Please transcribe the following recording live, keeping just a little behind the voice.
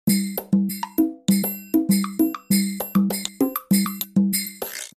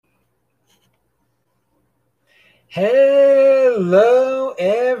Hello,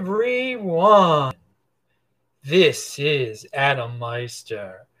 everyone. This is Adam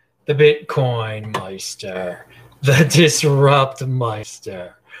Meister, the Bitcoin Meister, the Disrupt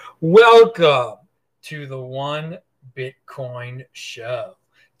Meister. Welcome to the One Bitcoin Show.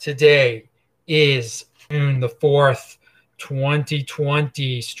 Today is June the 4th,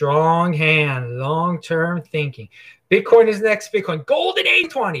 2020. Strong hand, long-term thinking. Bitcoin is the next Bitcoin. Golden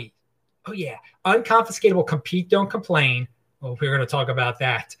 820. Oh, yeah. Unconfiscatable, compete, don't complain. Well, we're going to talk about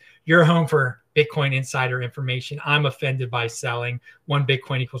that. You're home for Bitcoin insider information. I'm offended by selling. One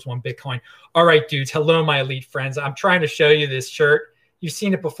Bitcoin equals one Bitcoin. All right, dudes. Hello, my elite friends. I'm trying to show you this shirt. You've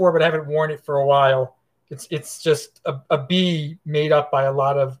seen it before, but I haven't worn it for a while. It's just a B made up by a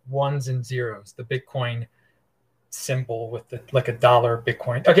lot of ones and zeros. The Bitcoin symbol with like a dollar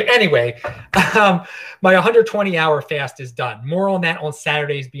Bitcoin. Okay, anyway, my 120-hour fast is done. More on that on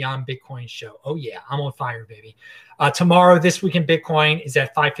Saturday's Beyond Bitcoin show. Oh yeah, I'm on fire, baby. Tomorrow, This Week in Bitcoin is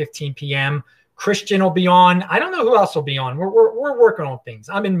at 5:15 p.m. Christian will be on. I don't know who else will be on. We're working on things.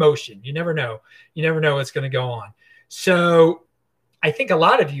 I'm in motion. You never know. You never know what's going to go on. So I think a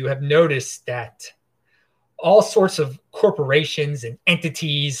lot of you have noticed that all sorts of corporations and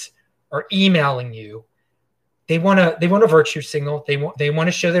entities are emailing you. They want a virtue signal. They want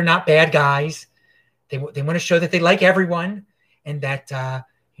to show they're not bad guys. They want to show that they like everyone, and that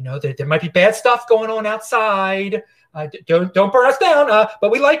there might be bad stuff going on outside. Don't burn us down, but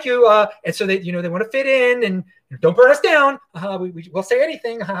we like you. And so they want to fit in, and don't burn us down. We'll say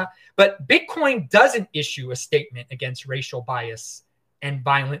anything. But Bitcoin doesn't issue a statement against racial bias and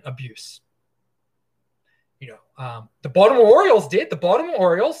violent abuse. The Baltimore Orioles did. The Baltimore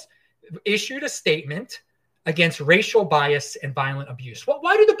Orioles issued a statement against racial bias and violent abuse. Well,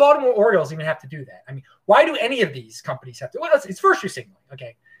 why do the Baltimore Orioles even have to do that? I mean, why do any of these companies have to? Well, it's virtue signaling.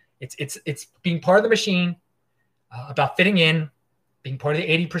 Okay, it's being part of the machine, about fitting in, being part of the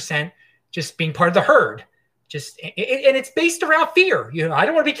 80%, just being part of the herd. And it's based around fear. I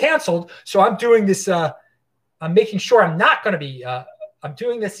don't want to be canceled, so I'm doing this. I'm making sure I'm not going to be. I'm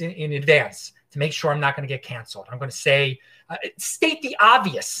doing this in advance to make sure I'm not going to get canceled. I'm going to say, state the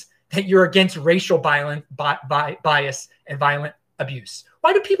obvious, that you're against racial bias and violent abuse.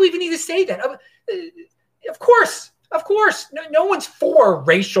 Why do people even need to say that? Of course. No one's for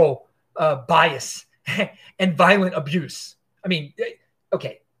racial bias and violent abuse. I mean,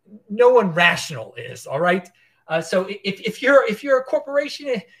 okay, no one rational is, all right? So if you're a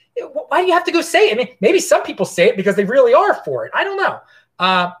corporation, why do you have to go say it? I mean, maybe some people say it because they really are for it. I don't know.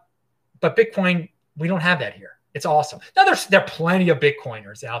 But Bitcoin, we don't have that here. It's awesome. Now, there are plenty of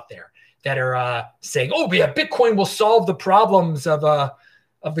Bitcoiners out there that are saying, "Oh, yeah, Bitcoin will solve the problems of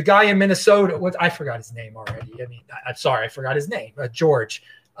the guy in Minnesota." I forgot his name already. I mean, I'm sorry, I forgot his name, George.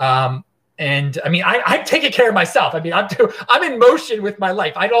 And I mean, I'm taking care of myself. I mean, I'm in motion with my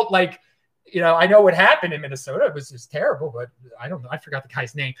life. I don't I know what happened in Minnesota. It was just terrible, but I don't know. I forgot the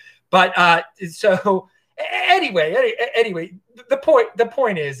guy's name. But so. Anyway, the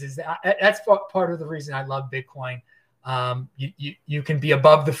point is that that's part of the reason I love Bitcoin. You can be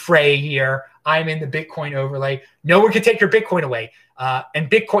above the fray here. I'm in the Bitcoin overlay. No one can take your Bitcoin away. And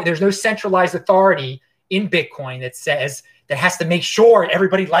Bitcoin, there's no centralized authority in Bitcoin that has to make sure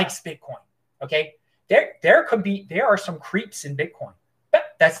everybody likes Bitcoin. Okay, there are some creeps in Bitcoin.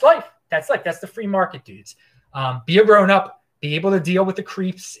 But that's life. That's the free market, dudes. Be a grown up. Be able to deal with the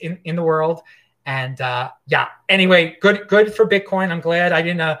creeps in the world. And anyway, good for Bitcoin. I'm glad I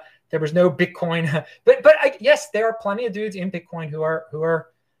didn't. There was no Bitcoin, but yes, there are plenty of dudes in Bitcoin who are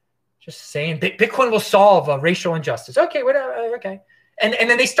just saying Bitcoin will solve racial injustice. Okay, whatever. Okay, and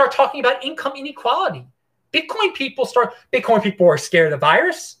then they start talking about income inequality. Bitcoin people are scared of the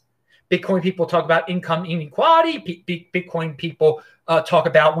virus. Bitcoin people talk about income inequality. Bitcoin people talk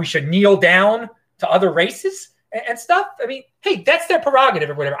about we should kneel down to other races and stuff. I mean, hey, that's their prerogative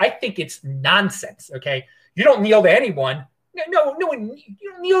or whatever. I think it's nonsense. Okay, you don't kneel to anyone. No one.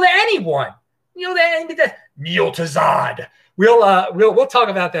 You don't kneel to anyone. Kneel to Zod. We'll talk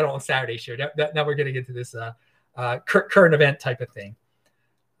about that on Saturday show. Now we're getting into this current event type of thing.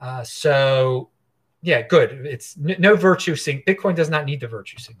 So yeah, good. It's no virtue signal. Bitcoin does not need the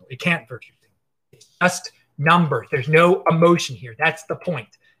virtue signal. It can't virtue signal. It's just numbers. There's no emotion here. That's the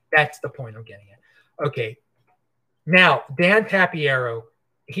point. That's the point I'm getting at. Okay. Now, Dan Tapiero,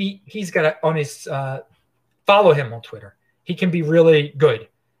 he's got on his follow him on Twitter. He can be really good,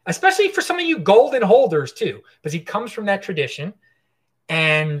 especially for some of you golden holders too, because he comes from that tradition.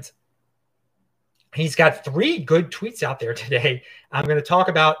 And he's got 3 good tweets out there today. I'm going to talk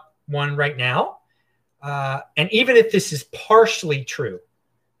about one right now. And even if this is partially true,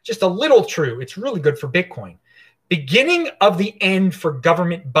 just a little true, it's really good for Bitcoin. beginning of the end for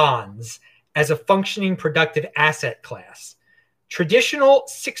government bonds as a functioning productive asset class. Traditional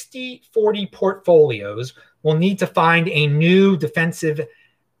 60-40 portfolios will need to find a new defensive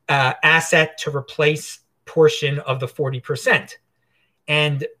asset to replace portion of the 40%.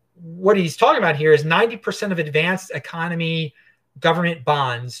 And what he's talking about here is 90% of advanced economy government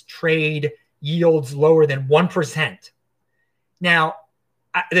bonds trade yields lower than 1%. Now,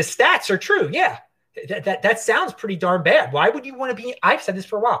 the stats are true. Yeah, that sounds pretty darn bad. Why would you want to be, I've said this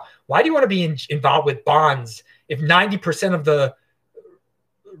for a while, why do you want to be involved with bonds if 90% of the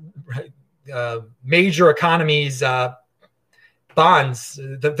major economies, bonds,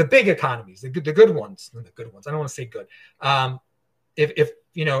 the big economies, the good ones, I don't want to say good. If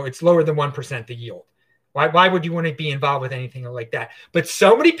you know, it's lower than 1%, the yield. Why would you want to be involved with anything like that? But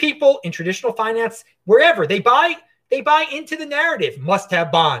so many people in traditional finance, wherever they buy into the narrative, must have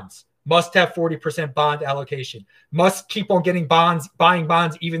bonds, must have 40% bond allocation, must keep on getting bonds, buying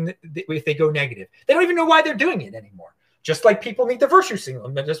bonds, even if they go negative. They don't even know why they're doing it anymore. Just like people need the virtue signal,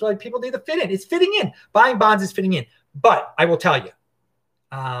 just like people need to fit in. It's fitting in. Buying bonds is fitting in. But I will tell you,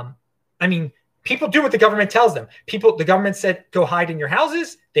 I mean, people do what the government tells them. The government said, go hide in your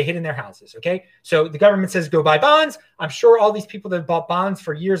houses. They hid in their houses. Okay. So the government says, go buy bonds. I'm sure all these people that bought bonds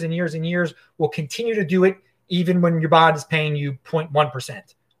for years and years and years will continue to do it, even when your bond is paying you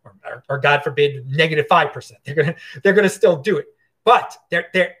 0.1% or God forbid, -5%. They're going to still do it. But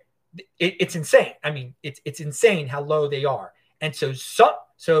it's insane. I mean, it's insane how low they are. And so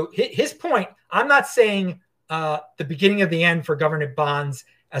his point, I'm not saying the beginning of the end for government bonds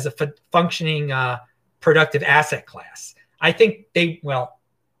as a functioning productive asset class. I think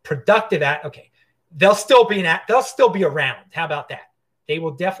productive okay. They'll still be around. How about that? They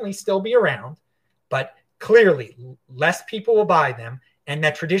will definitely still be around, but clearly less people will buy them. And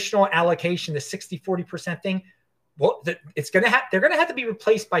that traditional allocation, the 60-40% thing, well, they're going to have to be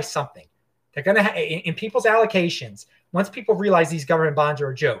replaced by something. They're going to in people's allocations. Once people realize these government bonds are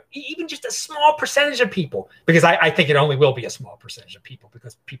a joke, even just a small percentage of people, because I think it only will be a small percentage of people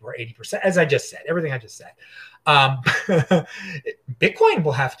because people are 80%, as I just said, everything I just said. Bitcoin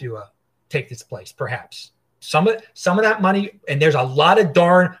will have to take its place, perhaps. Some of that money, and there's a lot of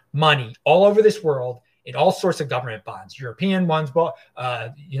darn money all over this world in all sorts of government bonds, European ones,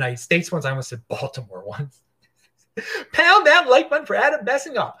 United States ones. I almost said Baltimore ones. Pound that like button for Adam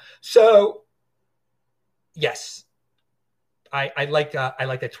messing up. So, yes. I like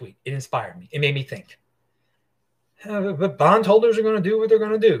that tweet. It inspired me. It made me think. But bondholders are going to do what they're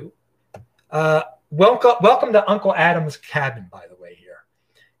going to do. Welcome to Uncle Adam's cabin, by the way. Here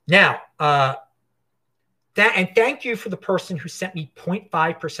now, and thank you for the person who sent me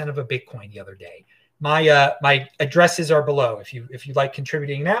 0.5% of a Bitcoin the other day. My addresses are below. If you like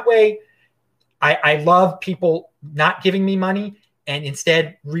contributing that way, I love people not giving me money and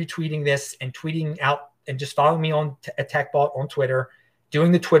instead retweeting this and tweeting out. And just follow me on TechBot on Twitter,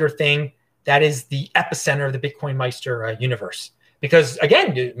 doing the Twitter thing. That is the epicenter of the Bitcoin Meister universe. Because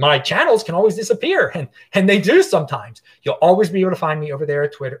again, my channels can always disappear, and they do sometimes. You'll always be able to find me over there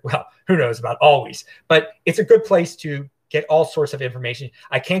at Twitter. Well, who knows about always, but it's a good place to get all sorts of information.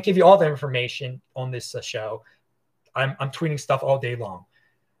 I can't give you all the information on this show. I'm tweeting stuff all day long.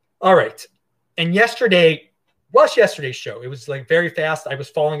 All right, and yesterday's show. It was like very fast. I was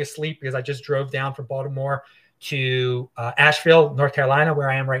falling asleep because I just drove down from Baltimore to Asheville, North Carolina,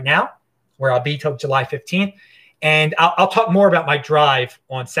 where I am right now, where I'll be till July 15th. And I'll talk more about my drive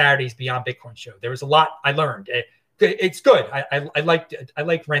on Saturday's Beyond Bitcoin show. There was a lot I learned. It's good. I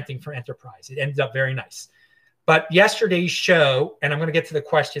liked renting for enterprise. It ended up very nice. But yesterday's show, and I'm going to get to the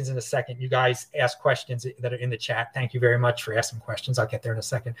questions in a second. You guys ask questions that are in the chat. Thank you very much for asking questions. I'll get there in a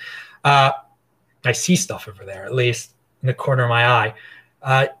second. I see stuff over there, at least in the corner of my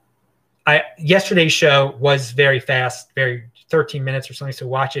eye. Yesterday's show was very fast, 13 minutes or something. So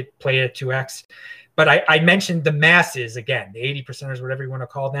watch it, play it at 2x. But I mentioned the masses again, the 80%ers, whatever you want to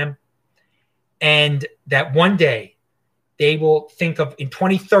call them. And that one day they will think of in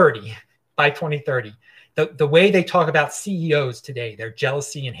 2030, by 2030, the way they talk about CEOs today, their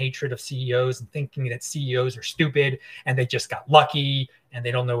jealousy and hatred of CEOs and thinking that CEOs are stupid and they just got lucky and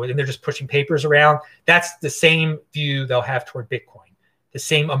they don't know, and they're just pushing papers around. That's the same view they'll have toward Bitcoin, the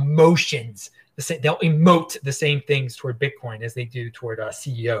same emotions, they'll emote the same things toward Bitcoin as they do toward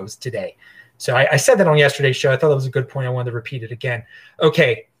CEOs today. So I said that on yesterday's show. I thought that was a good point. I wanted to repeat it again.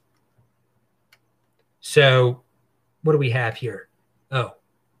 Okay. So what do we have here? Oh,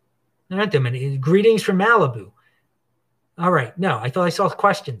 not a minute. Greetings from Malibu. All right. No, I thought I saw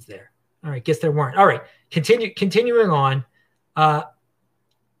questions there. All right. Guess there weren't. All right. Continuing on.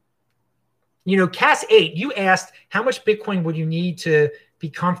 Cass 8, you asked how much Bitcoin would you need to be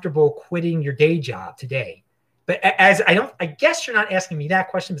comfortable quitting your day job today? But I guess you're not asking me that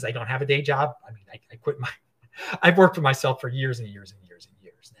question because I don't have a day job. I mean, I quit I've worked for myself for years and years and years and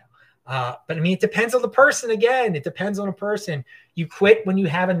years now. But I mean, it depends on the person. Again, it depends on a person. You quit when you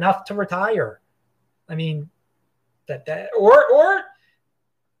have enough to retire. I mean, that's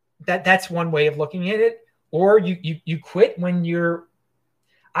one way of looking at it. Or you quit when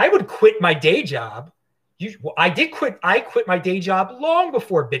I would quit my day job. I quit my day job long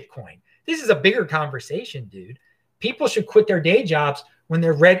before Bitcoin. This is a bigger conversation, dude. People should quit their day jobs when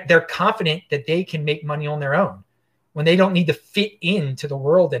they're confident that they can make money on their own, when they don't need to fit into the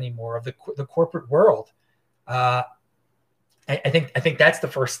world anymore of the corporate world. I think that's the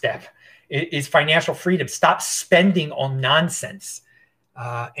first step is financial freedom. Stop spending on nonsense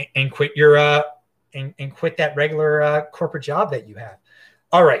and quit your and quit that regular corporate job that you have.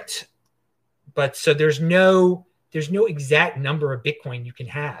 All right. But so there's no exact number of Bitcoin you can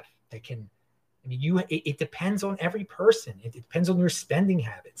have that can, it depends on every person. It depends on your spending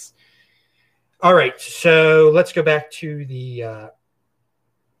habits. All right. So let's go back to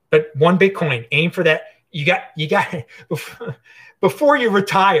but one Bitcoin, aim for that. You got before you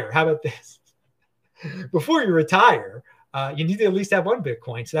retire. How about this? Before you retire, you need to at least have one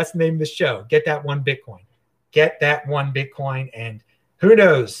Bitcoin. So that's the name of the show. Get that one Bitcoin. Get that one Bitcoin. And who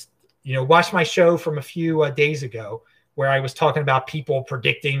knows? Watch my show from a few days ago where I was talking about people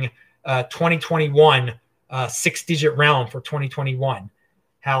predicting 2021, 6-digit round for 2021.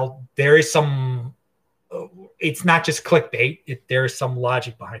 How there is it's not just clickbait. There is some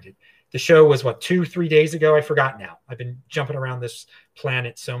logic behind it. The show was 2-3 days ago. I forgot now. I've been jumping around this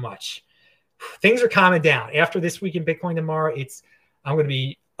planet so much. Things are calming down. After this week in Bitcoin tomorrow, I'm going to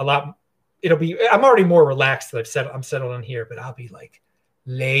be I'm already more relaxed that I'm settled in here, but I'll be like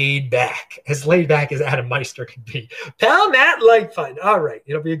laid back as Adam Meister can be. Pound that like fun. All right.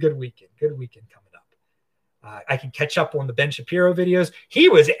 It'll be a good weekend. Good weekend coming up. I can catch up on the Ben Shapiro videos. He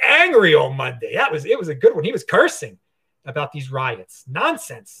was angry on Monday. It was a good one. He was cursing about these riots.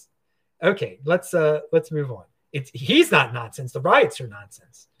 Nonsense. Okay, let's move on. He's not nonsense. The riots are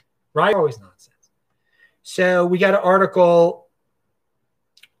nonsense. Riots are always nonsense. So we got an article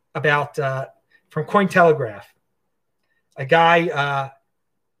about from Cointelegraph. A guy,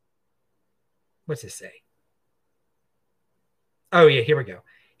 what's this say? Oh yeah, here we go.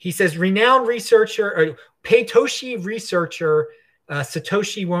 He says renowned researcher, Paytoshi researcher,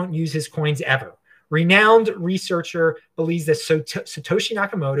 Satoshi won't use his coins ever. Renowned researcher believes that Satoshi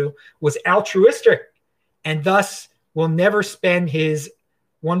Nakamoto was altruistic and thus will never spend his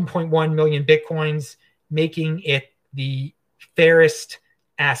 1.1 million Bitcoins, making it the fairest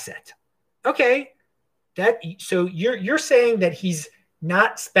asset. Okay. So you're saying that he's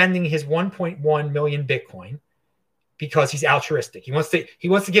not spending his 1.1 million Bitcoin because he's altruistic. He wants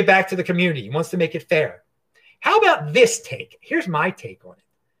to give back to the community. He wants to make it fair. How about this take? Here's my take on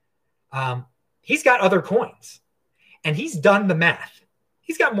it. He's got other coins and he's done the math.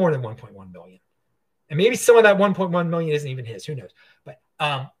 He's got more than 1.1 million. And maybe some of that 1.1 million isn't even his, who knows? But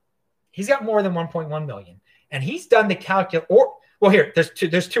he's got more than 1.1 million. And he's done the calculation. Well, here,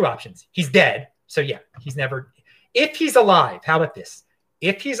 there's two options. He's dead. So yeah, if he's alive, how about this?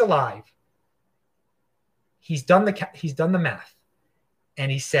 If he's alive, he's done the math.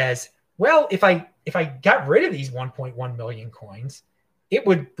 And he says, well, if I got rid of these 1.1 million coins, it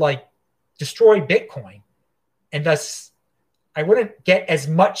would destroy Bitcoin. And thus I wouldn't get as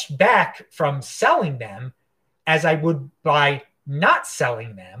much back from selling them as I would by not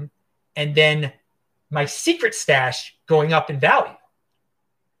selling them. And then my secret stash going up in value.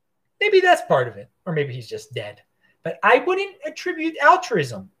 Maybe that's part of it. Or maybe he's just dead. But I wouldn't attribute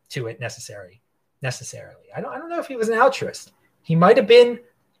altruism to it necessarily. I don't know if he was an altruist. He might have been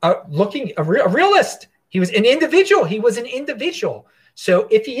a realist. He was an individual. So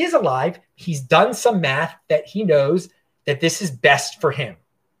if he is alive, he's done some math that he knows that this is best for him.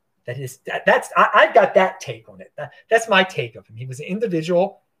 I've got that take on it. That's my take of him. He was an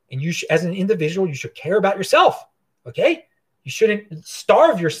individual, and as an individual, you should care about yourself. Okay, you shouldn't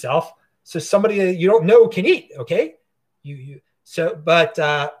starve yourself so somebody that you don't know can eat. Okay,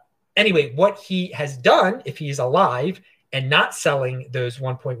 anyway, what he has done, if he's alive and not selling those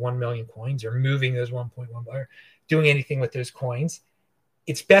 1.1 million coins or moving those 1.1 or doing anything with those coins,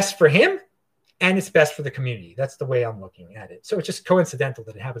 it's best for him and it's best for the community. That's the way I'm looking at it. So it's just coincidental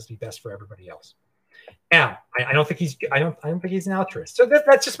that it happens to be best for everybody else. Now, I don't think he's an altruist. So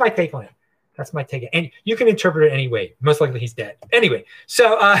that's just my take on it. That's my take. And you can interpret it any way. Most likely he's dead. Anyway,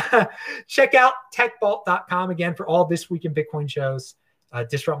 so check out techvault.com again for all This Week in Bitcoin shows.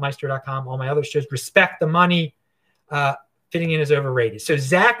 disruptmeister.com, all my other shows. Respect the money. Fitting in is overrated. So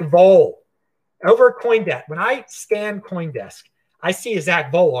Zach Vol over at CoinDesk. When I scan CoinDesk, I see a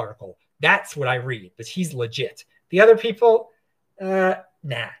Zach Vol article. That's what I read, because he's legit. The other people, nah.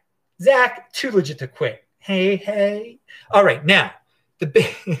 Zach, too legit to quit. Hey. All right, now,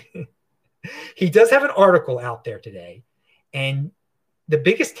 he does have an article out there today, and the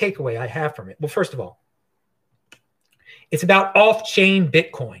biggest takeaway I have from it, well, first of all, it's about off-chain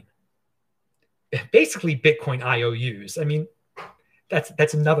Bitcoin. Basically, Bitcoin IOUs. I mean,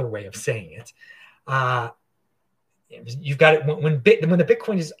 that's another way of saying it. You've got it when the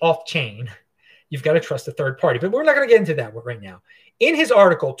Bitcoin is off-chain, you've got to trust a third party. But we're not going to get into that right now. In his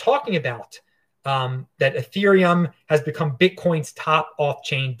article, talking about that Ethereum has become Bitcoin's top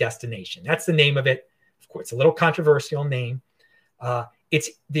off-chain destination. That's the name of it. Of course, it's a little controversial name. It's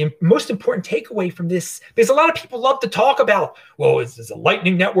the most important takeaway from this, because a lot of people love to talk about, well, does a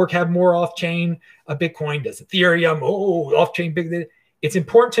Lightning Network have more off-chain Bitcoin? Does Ethereum, off-chain big? It's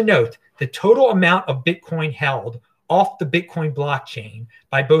important to note the total amount of Bitcoin held off the Bitcoin blockchain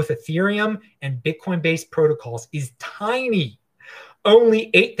by both Ethereum and Bitcoin-based protocols is tiny. Only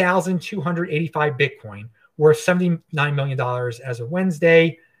 8,285 Bitcoin, worth $79 million as of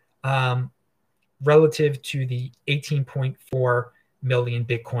Wednesday, relative to the 18.4 million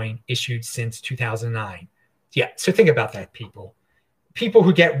Bitcoin issued since 2009. Yeah, so think about that, people. People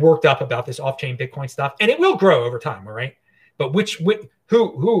who get worked up about this off-chain Bitcoin stuff, and it will grow over time, all right? But which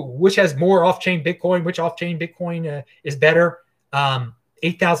has more off-chain Bitcoin? Which off-chain Bitcoin is better?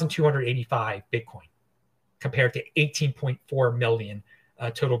 8,285 Bitcoin compared to 18.4 million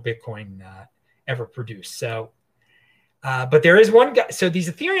total Bitcoin ever produced. So, but there is one guy. So these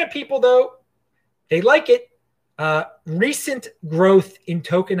Ethereum people, though, they like it. Recent growth in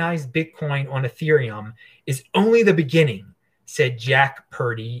tokenized Bitcoin on Ethereum is only the beginning, said Jack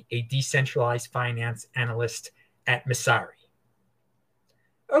Purdy, a decentralized finance analyst at Messari.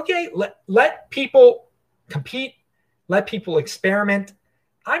 Okay, let people compete, let people experiment.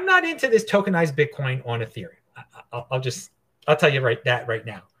 I'm not into this tokenized Bitcoin on Ethereum. I'll tell you right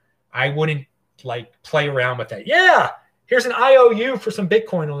now. I wouldn't play around with that. Yeah, here's an IOU for some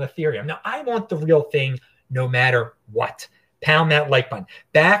Bitcoin on Ethereum. Now, I want the real thing no matter what. Pound that like button.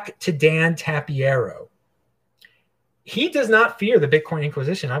 Back to Dan Tapiero. He does not fear the Bitcoin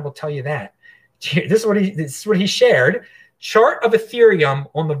Inquisition. I will tell you that. This is what he shared. Chart of Ethereum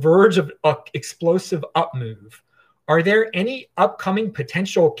on the verge of an explosive up move. Are there any upcoming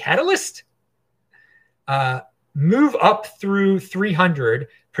potential catalyst? Move up through 300,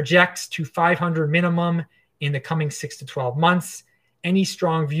 projects to 500 minimum in the coming 6 to 12 months. Any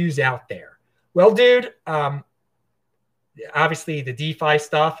strong views out there? Well, dude, obviously the DeFi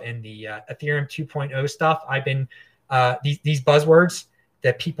stuff and the Ethereum 2.0 stuff, I've been, these buzzwords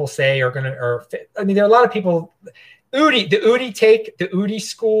that people say are going to, there are a lot of people, the Udi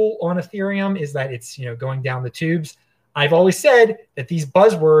school on Ethereum is that it's, going down the tubes. I've always said that these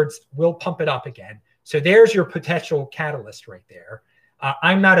buzzwords will pump it up again. So there's your potential catalyst right there.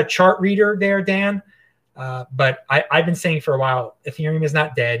 I'm not a chart reader there, Dan, but I've been saying for a while, Ethereum is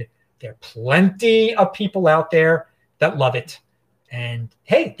not dead. There are plenty of people out there that love it. And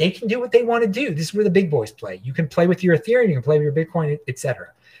hey, they can do what they want to do. This is where the big boys play. You can play with your Ethereum, you can play with your Bitcoin,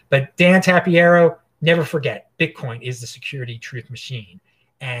 etc. But Dan Tapiero, never forget, Bitcoin is the security truth machine.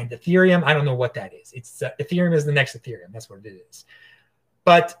 And Ethereum, I don't know what that is. It's Ethereum is the next Ethereum. That's what it is.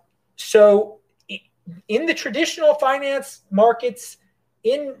 But so in the traditional finance markets,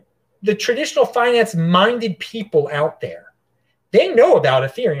 in the traditional finance-minded people out there, they know about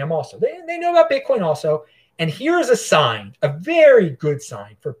Ethereum also. They know about Bitcoin also. And here is a sign, a very good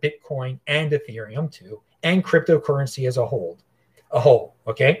sign for Bitcoin and Ethereum too, and cryptocurrency as a whole,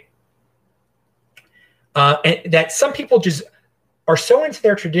 okay? And that some people just are so into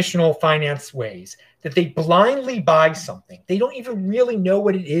their traditional finance ways that they blindly buy something. They don't even really know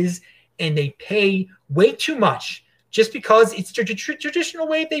what it is, and they pay way too much just because it's the traditional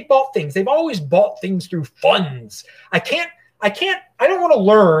way they bought things. They've always bought things through funds. I don't want to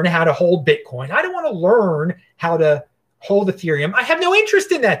learn how to hold Bitcoin. I don't want to learn how to hold Ethereum. I have no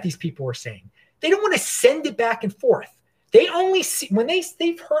interest in that, these people are saying. They don't want to send it back and forth. They only see, when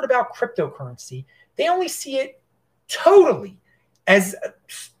they've heard about cryptocurrency, they only see it totally as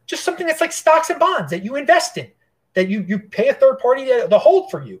just something that's like stocks and bonds that you invest in, that you pay a third party to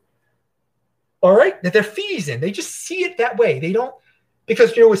hold for you. All right? That there are fees in. They just see it that way. They don't,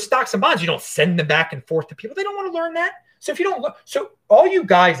 because, with stocks and bonds, you don't send them back and forth to people. They don't want to learn that. So if you don't look, so all you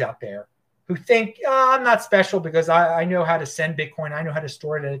guys out there who think, I'm not special because I know how to send Bitcoin, I know how to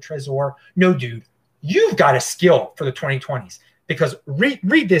store it at a Trezor. No, dude, you've got a skill for the 2020s. because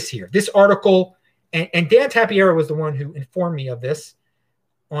read this here. This article, and Dan Tapiero was the one who informed me of this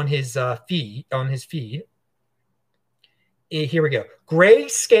on his feed. Here we go.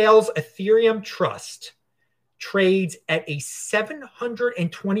 Grayscale's Ethereum Trust trades at a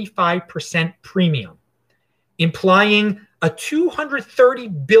 725% premium, implying a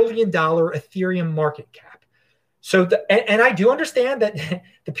 $230 billion Ethereum market cap. So, and I do understand that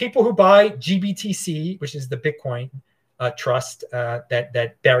the people who buy GBTC, which is the Bitcoin trust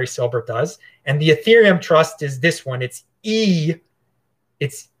that Barry Silbert does, and the Ethereum trust is this one. It's ETH.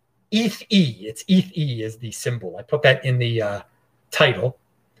 It's ETH is the symbol. I put that in the title.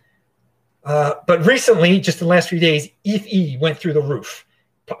 But recently, just in the last few days, ETH went through the roof,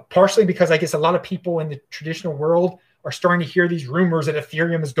 partially because I guess a lot of people in the traditional world are starting to hear these rumors that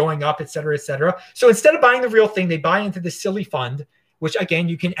Ethereum is going up, et cetera, et cetera. So instead of buying the real thing, they buy into the silly fund, which, again,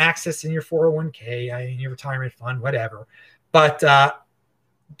 you can access in your 401k, in your retirement fund, whatever. But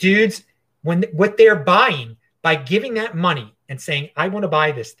dudes, what they're buying by giving that money and saying, I want to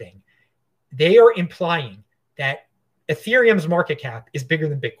buy this thing, they are implying that Ethereum's market cap is bigger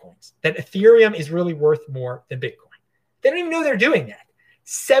than Bitcoin's, that Ethereum is really worth more than Bitcoin. They don't even know they're doing that.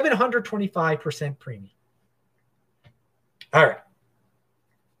 725% premium. All right.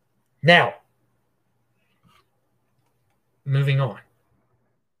 Now, moving on.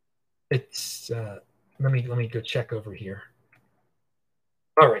 It's let me go check over here.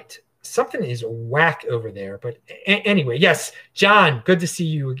 All right. Something is whack over there, but anyway, yes, John, good to see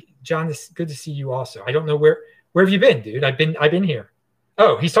you. John, it's good to see you also. I don't know where have you been, dude? I've been here.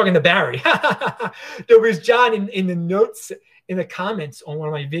 Oh, he's talking to Barry. There was John in the notes, in the comments on one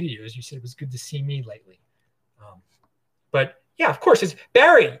of my videos. You said it was good to see me lately. But yeah, of course, it's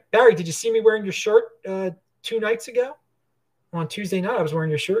Barry. Barry, did you see me wearing your shirt 2 nights ago? On Tuesday night, I was wearing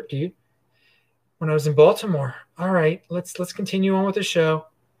your shirt, dude, when I was in Baltimore. All right, let's continue on with the show.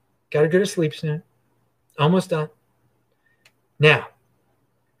 Got to go to sleep soon. Almost done. Now,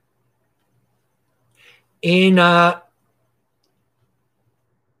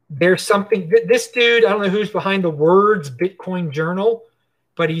 there's something, this dude, I don't know who's behind the words Bitcoin Journal,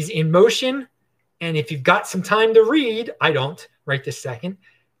 but he's in motion. And if you've got some time to read, I don't right this second,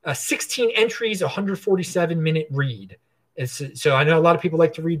 16 entries, 147-minute read. So I know a lot of people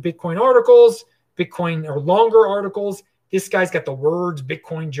like to read Bitcoin articles, Bitcoin or longer articles. This guy's got the words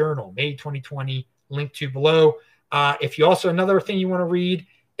Bitcoin Journal, May 2020, linked to below. If you also, another thing you want to read,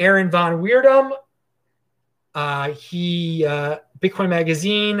 Aaron Von Weirdum, Bitcoin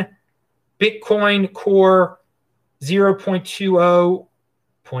Magazine, Bitcoin Core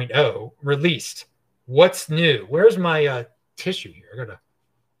 0.20.0 released. What's new? Where's my tissue here? I got to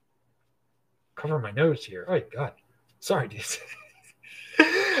cover my nose here. Oh, God. Sorry, dude.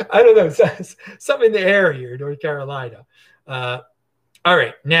 I don't know. Something in the air here, North Carolina. All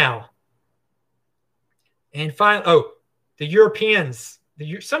right. Now, and finally, the Europeans,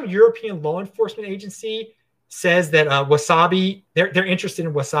 some European law enforcement agency says that Wasabi, they're interested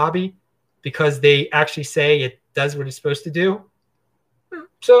in Wasabi because they actually say it does what it's supposed to do.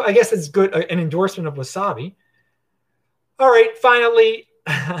 So I guess it's good, an endorsement of Wasabi. All right, finally,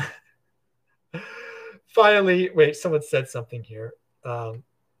 wait, someone said something here.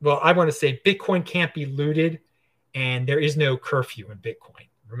 Well, I want to say Bitcoin can't be looted, and there is no curfew in Bitcoin.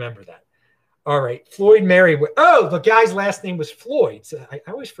 Remember that. All right, Floyd Mayweather. Oh, the guy's last name was Floyd. So I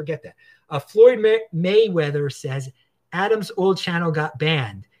always forget that. Floyd Mayweather says Adam's old channel got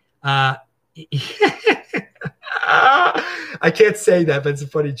banned. I can't say that, but it's a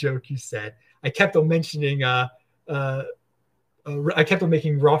funny joke you said. I kept on mentioning, I kept on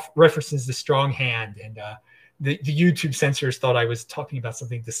making references to strong hand, and the YouTube censors thought I was talking about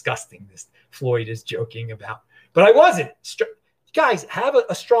something disgusting. This Floyd is joking about, but I wasn't. Guys, have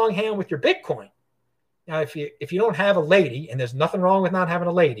a strong hand with your Bitcoin. Now, if you don't have a lady, and there's nothing wrong with not having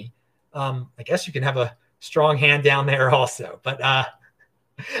a lady, I guess you can have a strong hand down there also. But I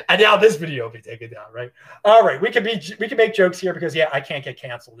doubt this video will be taken down, right? All right, we can make jokes here because I can't get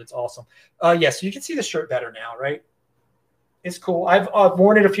canceled. It's awesome. So you can see the shirt better now, right? It's cool. I've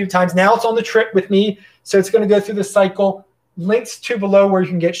worn it a few times. Now it's on the trip with me, so it's going to go through the cycle. Links to below where you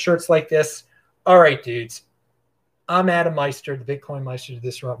can get shirts like this. All right, dudes. I'm Adam Meister, the Bitcoin Meister, the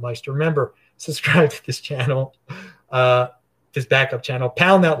Disrupt Meister. Remember, subscribe to this channel, this backup channel.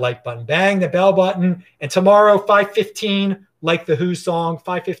 Pound that like button. Bang the bell button. And tomorrow, 5:15, like the Who song,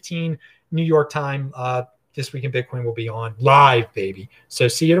 5:15 New York time. This Week in Bitcoin will be on live, baby. So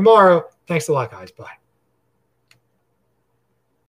see you tomorrow. Thanks a lot, guys. Bye.